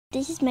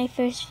This is my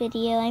first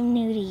video. I'm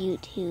new to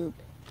YouTube.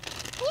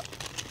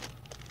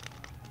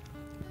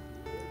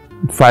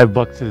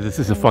 $5 says this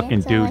is a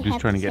fucking dude just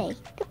trying to get.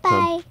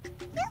 Goodbye.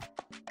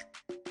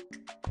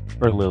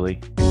 Or Lily.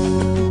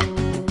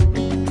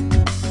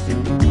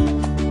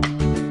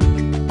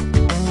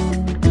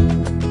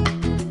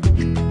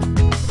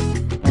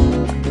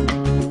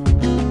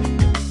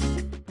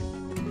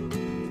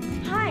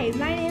 Hi,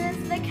 my name is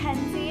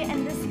Mackenzie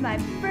and this is my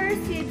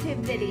first YouTube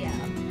video.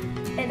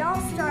 It all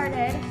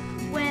started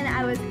when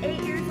I was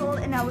 8 years old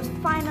and I was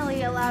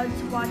finally allowed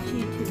to watch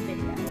YouTube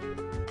videos.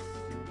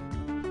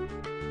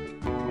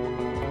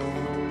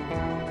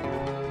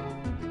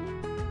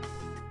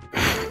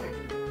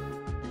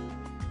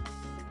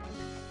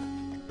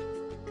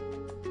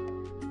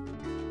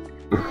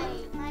 Hi,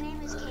 my name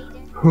is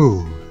Kagdu.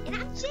 Who? And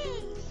I'm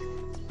Jay.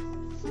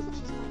 She's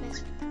my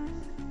best friend.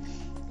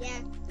 Yeah,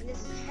 and this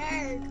is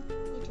her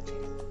YouTube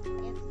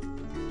channel.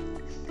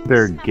 Yep.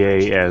 They're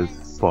gay as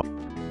fuck.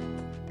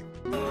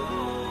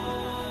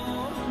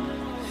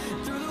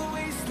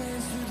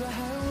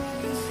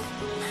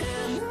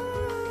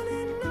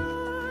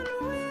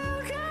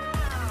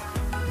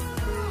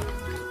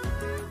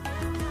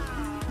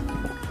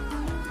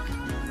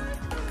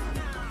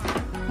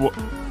 What?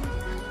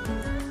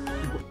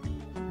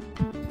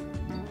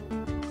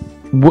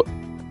 What?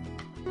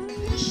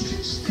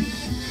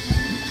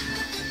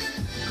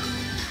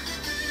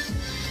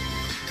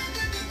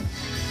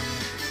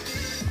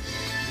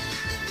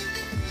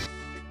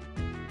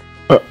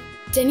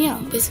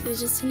 Danielle, basically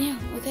just Danielle,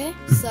 okay?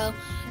 So,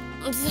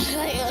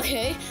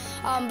 okay,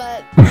 but I'm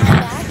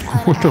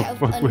back, What the I have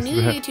fuck a was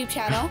new that? YouTube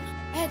channel.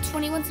 I had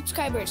 21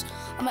 subscribers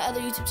on my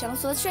other YouTube channel,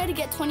 so let's try to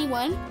get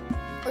 21,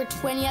 or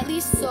 20 at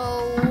least,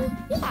 so,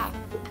 yeah.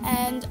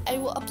 And I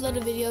will upload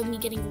a video of me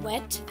getting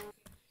wet.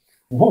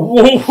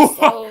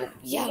 So,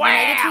 yeah, when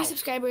I get 20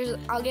 subscribers,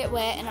 I'll get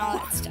wet and all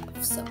that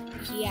stuff. So,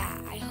 yeah,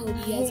 I hope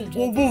you guys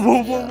enjoyed this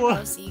video.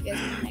 I'll see you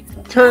guys in the next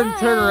one.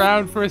 Turn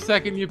around for a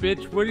second, you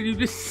bitch. What did you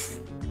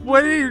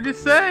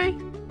just say?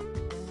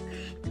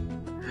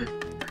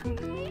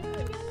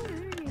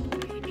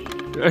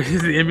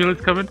 Is the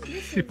ambulance coming?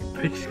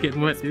 Bitch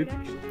getting wet, dude.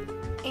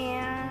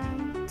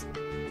 And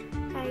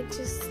I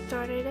just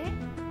started it.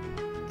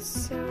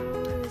 So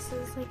this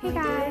is like my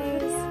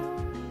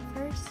video.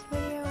 First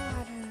video,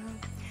 I don't know.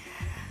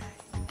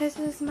 This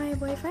is my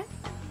boyfriend,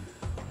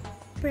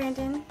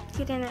 Brandon.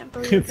 He didn't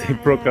believe that They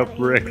broke up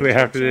directly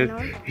after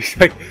channel. this. He's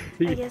like,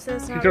 he It's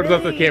turns not off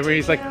the really camera.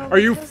 He's like, channel "Are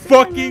you because there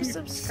are no fucking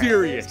subscribers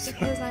serious?"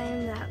 Because I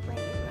am that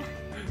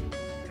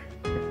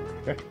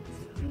lame.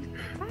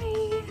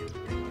 Bye.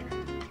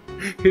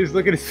 He's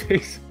looking at his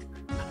face.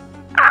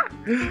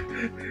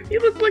 He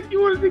looked like he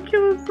wanted to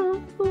kill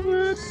himself so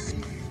bad.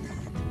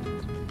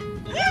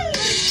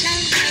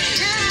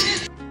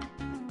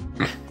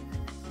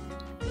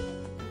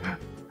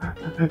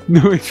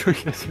 No intro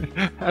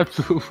yesterday.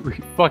 Absolutely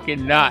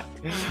fucking not.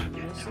 This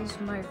is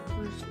my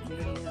first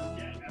video.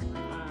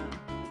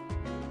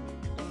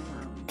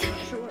 Not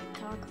sure what to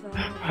talk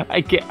about.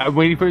 I can't. I'm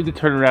waiting for him to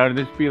turn around and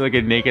just be like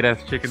a naked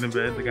ass chick in the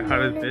bed, like a hot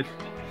ass bitch.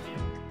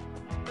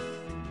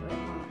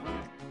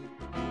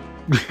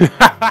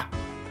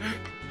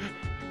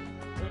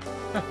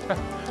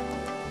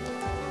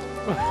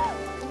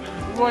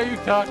 Why are you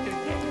talking? I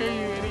can't hear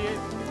you, idiot.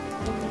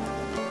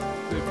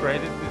 Is it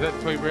Brandon? Is that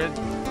Toy Bread?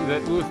 Is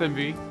that Louis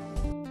MV?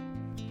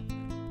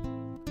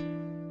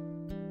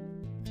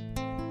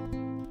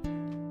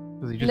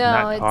 Was he just No,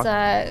 not talk?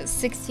 it's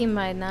 16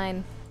 by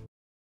 9.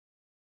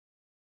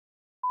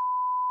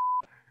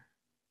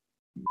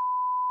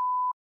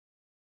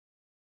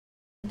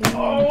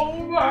 Oh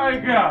my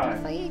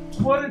god! Like,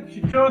 What did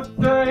she just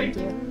say? thank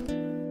you.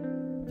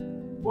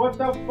 What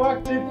the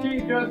fuck did she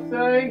just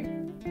say?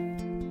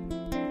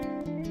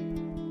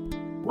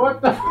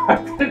 What the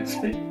fuck did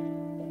she?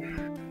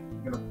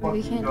 I'm gonna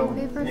We fucking can't go do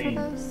paper for insane.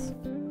 those?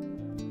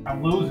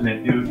 I'm losing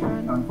it, dude.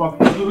 I'm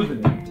fucking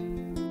losing it.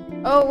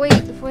 Oh, wait,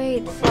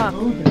 fuck. I'm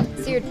losing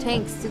it. Seared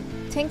tanks.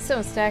 Tanks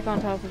don't stack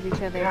on top of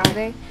each other, do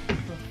they?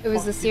 It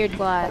was the seared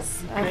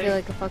glass. I feel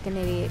like a fucking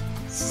idiot.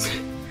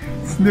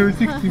 It's never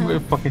 16 by a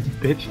fucking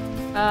bitch.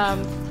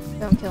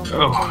 Don't kill me.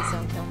 Oh. Please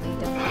don't kill me.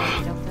 Don't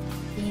kill me.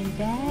 Being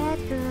bad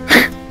girl.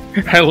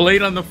 I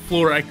laid on the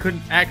floor. I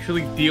couldn't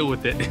actually deal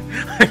with it.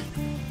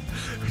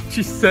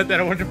 She said that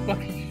I wanted to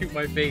fucking shoot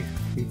my face.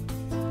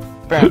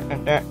 I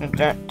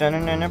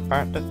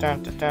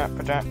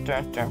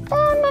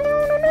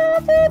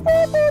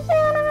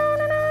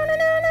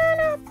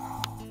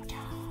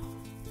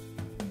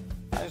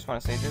just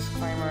want to say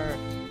disclaimer,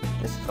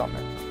 this is all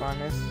meant for fun.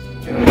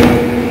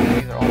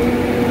 These are all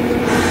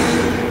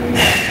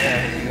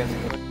yeah, you guys do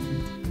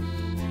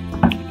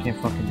it. Can't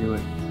fucking do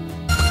it.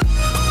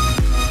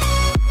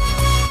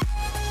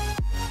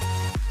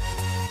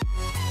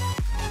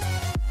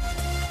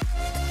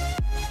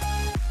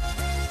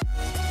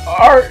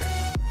 Art!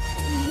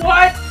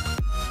 What?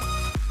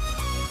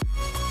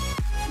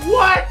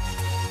 What?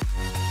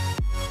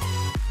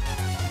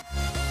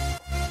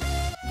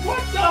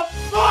 What the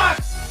fuck?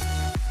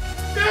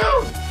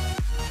 Dude!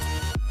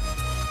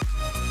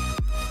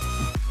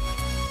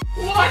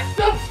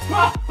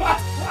 God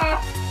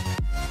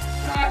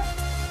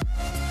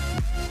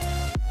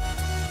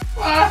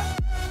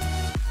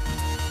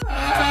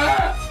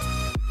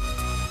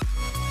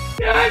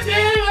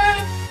damn it!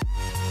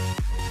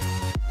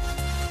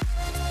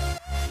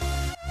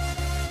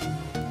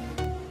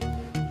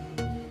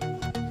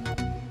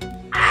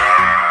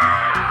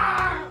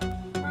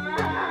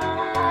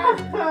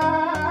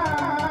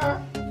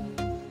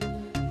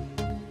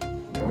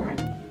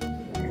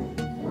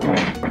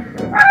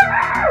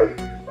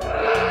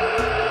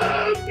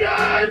 Oh,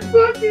 God,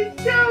 fucking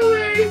kill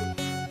me!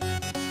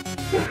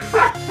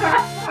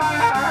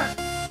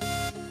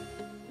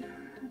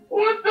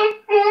 What the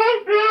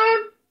fuck,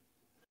 dude?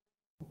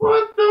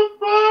 What the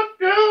fuck,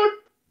 dude?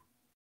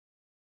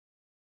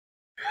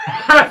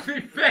 Happy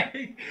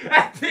face!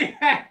 Happy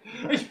hat!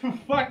 You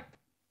fuck!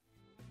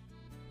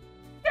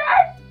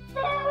 God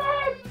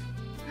damn it!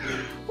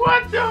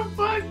 What the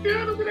fuck,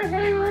 dude? I'm gonna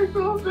hang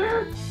myself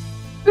there!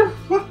 The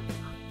fuck?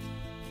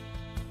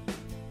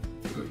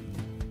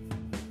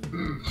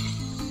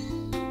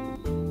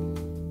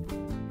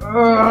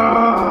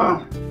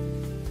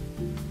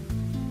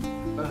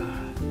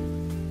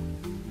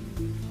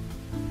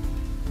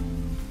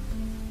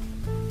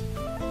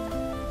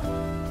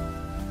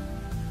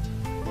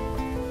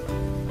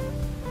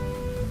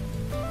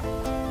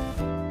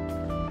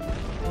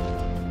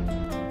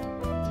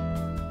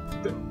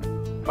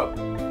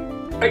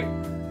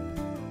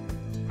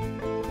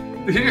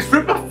 Did he just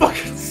rip a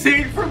fucking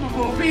scene from a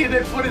movie and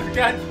then put his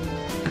gun?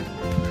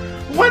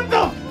 What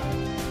the?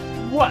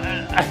 What?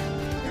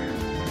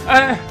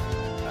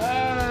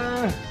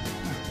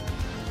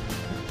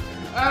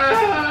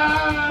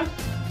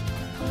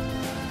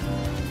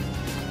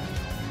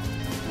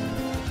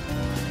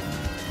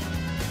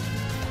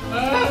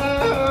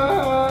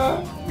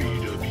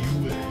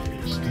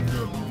 BWS, the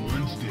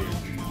 #1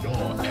 standard in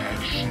all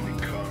action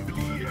and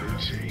comedy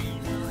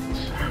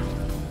entertainment.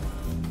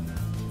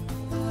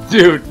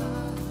 Dude.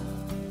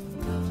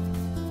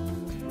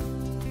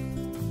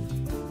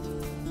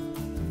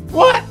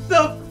 What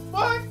the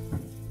fuck?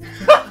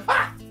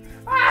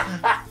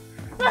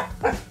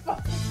 That's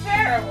fucking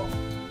terrible.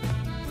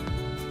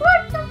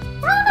 What the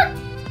fuck?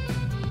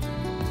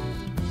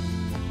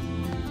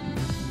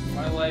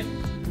 My life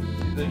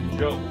is a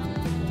joke.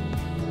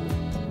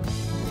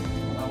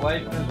 My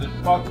life is a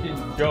fucking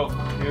joke,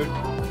 dude.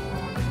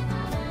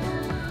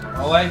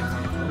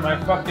 My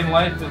fucking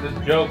life is a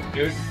joke,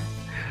 dude. I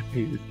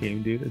hate this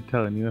game, dude. I'm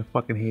telling you, I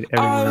fucking hate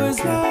every minute.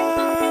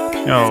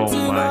 Oh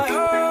my.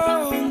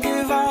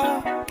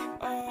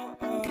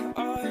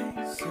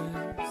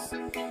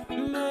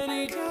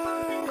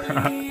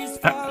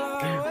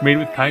 Made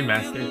with Time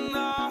Master.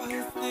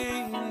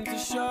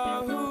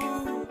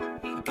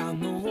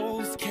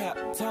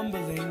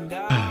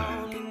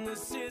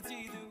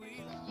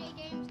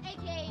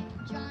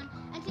 John,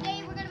 and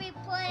today we're gonna be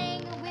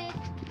playing with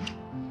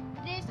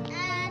this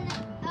and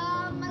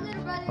my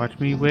little brother. Watch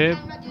me whip.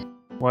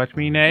 Watch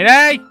me night.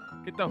 Hey!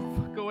 Get the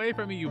fuck away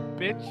from me, you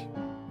bitch.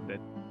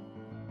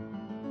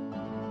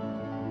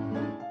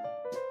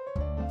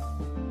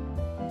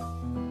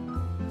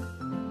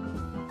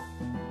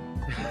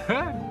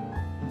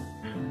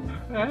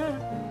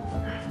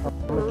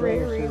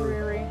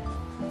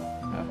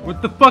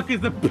 What the fuck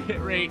is the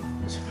bit rate?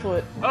 It's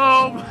foot.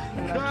 Oh my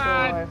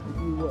god!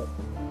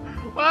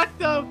 What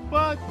the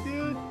fuck,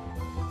 dude?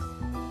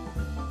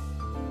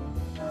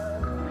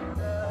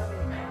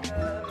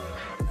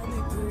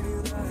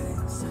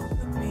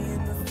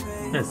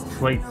 That's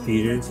white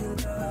theaters.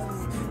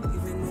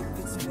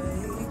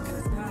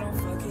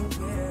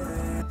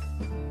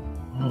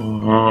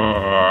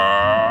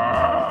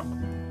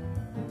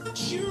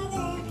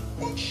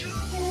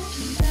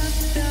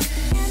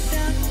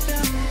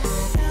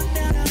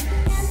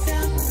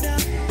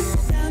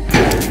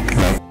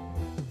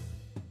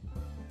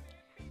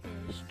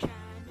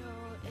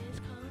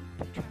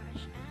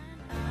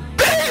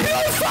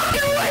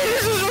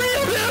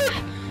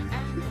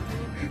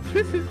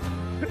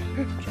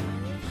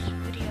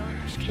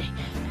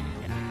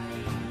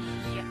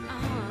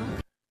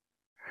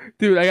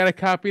 Dude, I gotta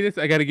copy this.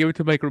 I gotta give it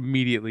to Mike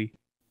immediately.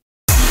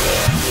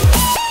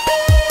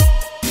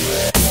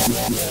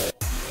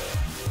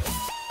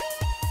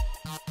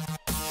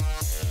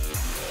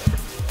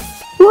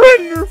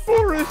 Render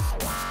forest.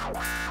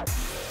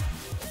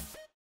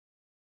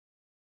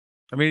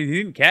 I mean, he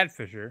didn't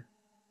catfish her.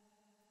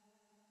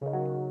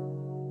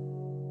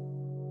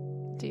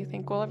 Do you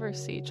think we'll ever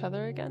see each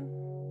other again?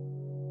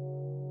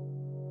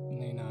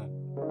 Nina,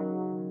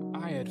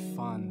 I had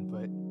fun,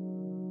 but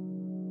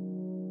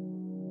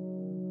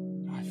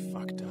I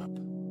fucked up.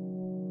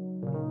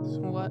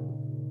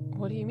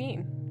 What do you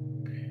mean?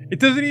 It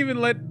doesn't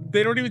even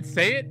they don't even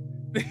say it?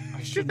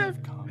 I shouldn't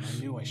have come. I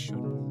knew I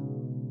shouldn't.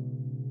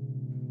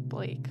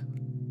 Blake,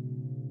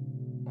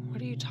 what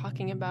are you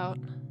talking about?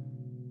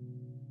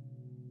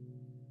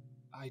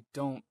 I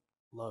don't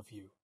love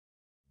you.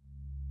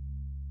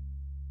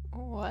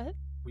 What?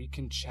 We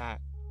can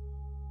chat.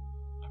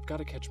 I've got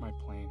to catch my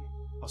plane.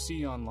 I'll see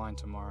you online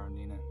tomorrow,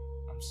 Nina.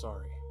 I'm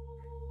sorry.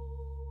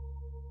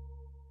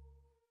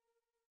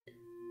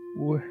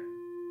 What?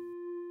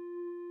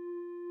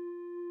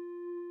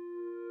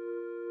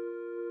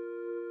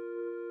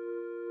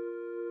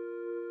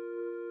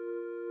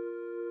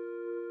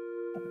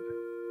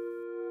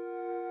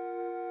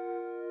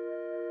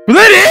 Was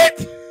that it?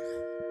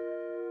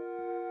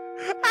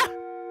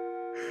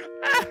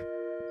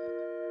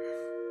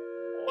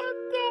 What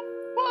the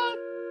fuck?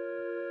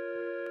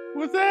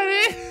 Was that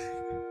it?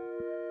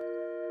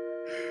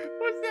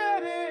 Was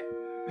that it?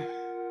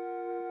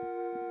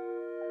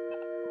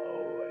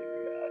 Oh my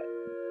god.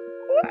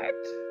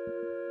 What?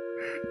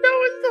 That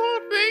was the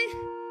whole thing?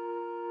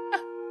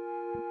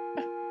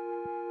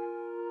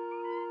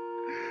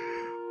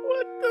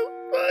 What the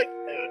fuck,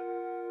 dude?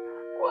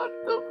 What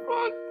the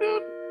fuck,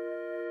 dude?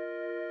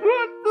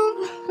 What the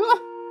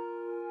fuck?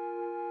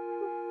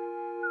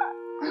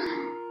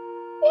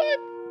 What?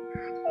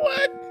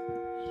 What?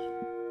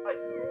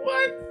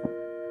 What?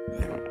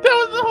 That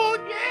was the whole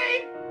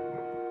game?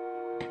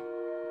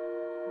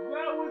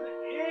 That was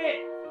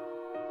it?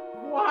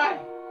 What?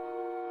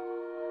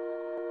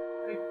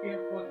 I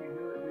can't fucking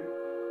do it, dude.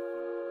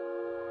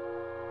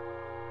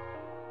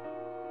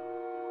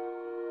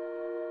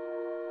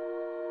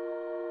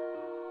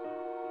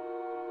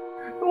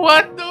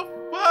 What the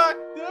fuck,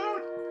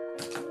 dude?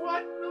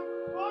 What the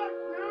fuck,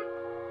 dude?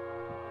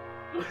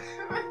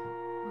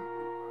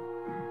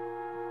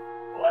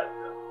 What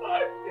the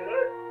fuck,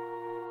 dude?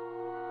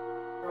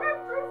 What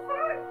the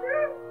fuck,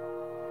 dude?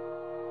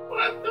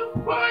 What the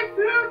fuck,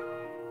 dude?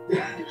 I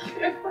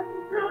can't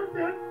fucking do it,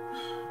 dude.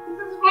 This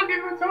is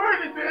fucking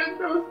retarded, man.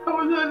 That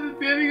was at the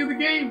beginning of the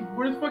game.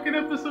 Where's fucking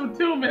episode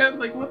 2, man?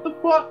 Like, what the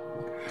fuck?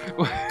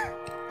 What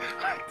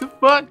the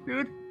fuck,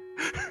 dude?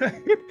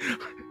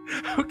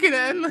 How can it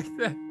end like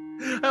that?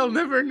 I'll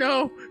never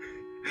know.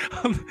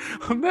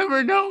 I'll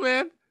never know,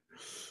 man.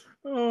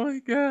 Oh my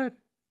god.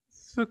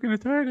 It's fucking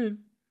retarded.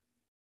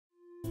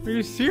 Are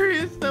you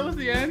serious? That was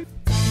the end?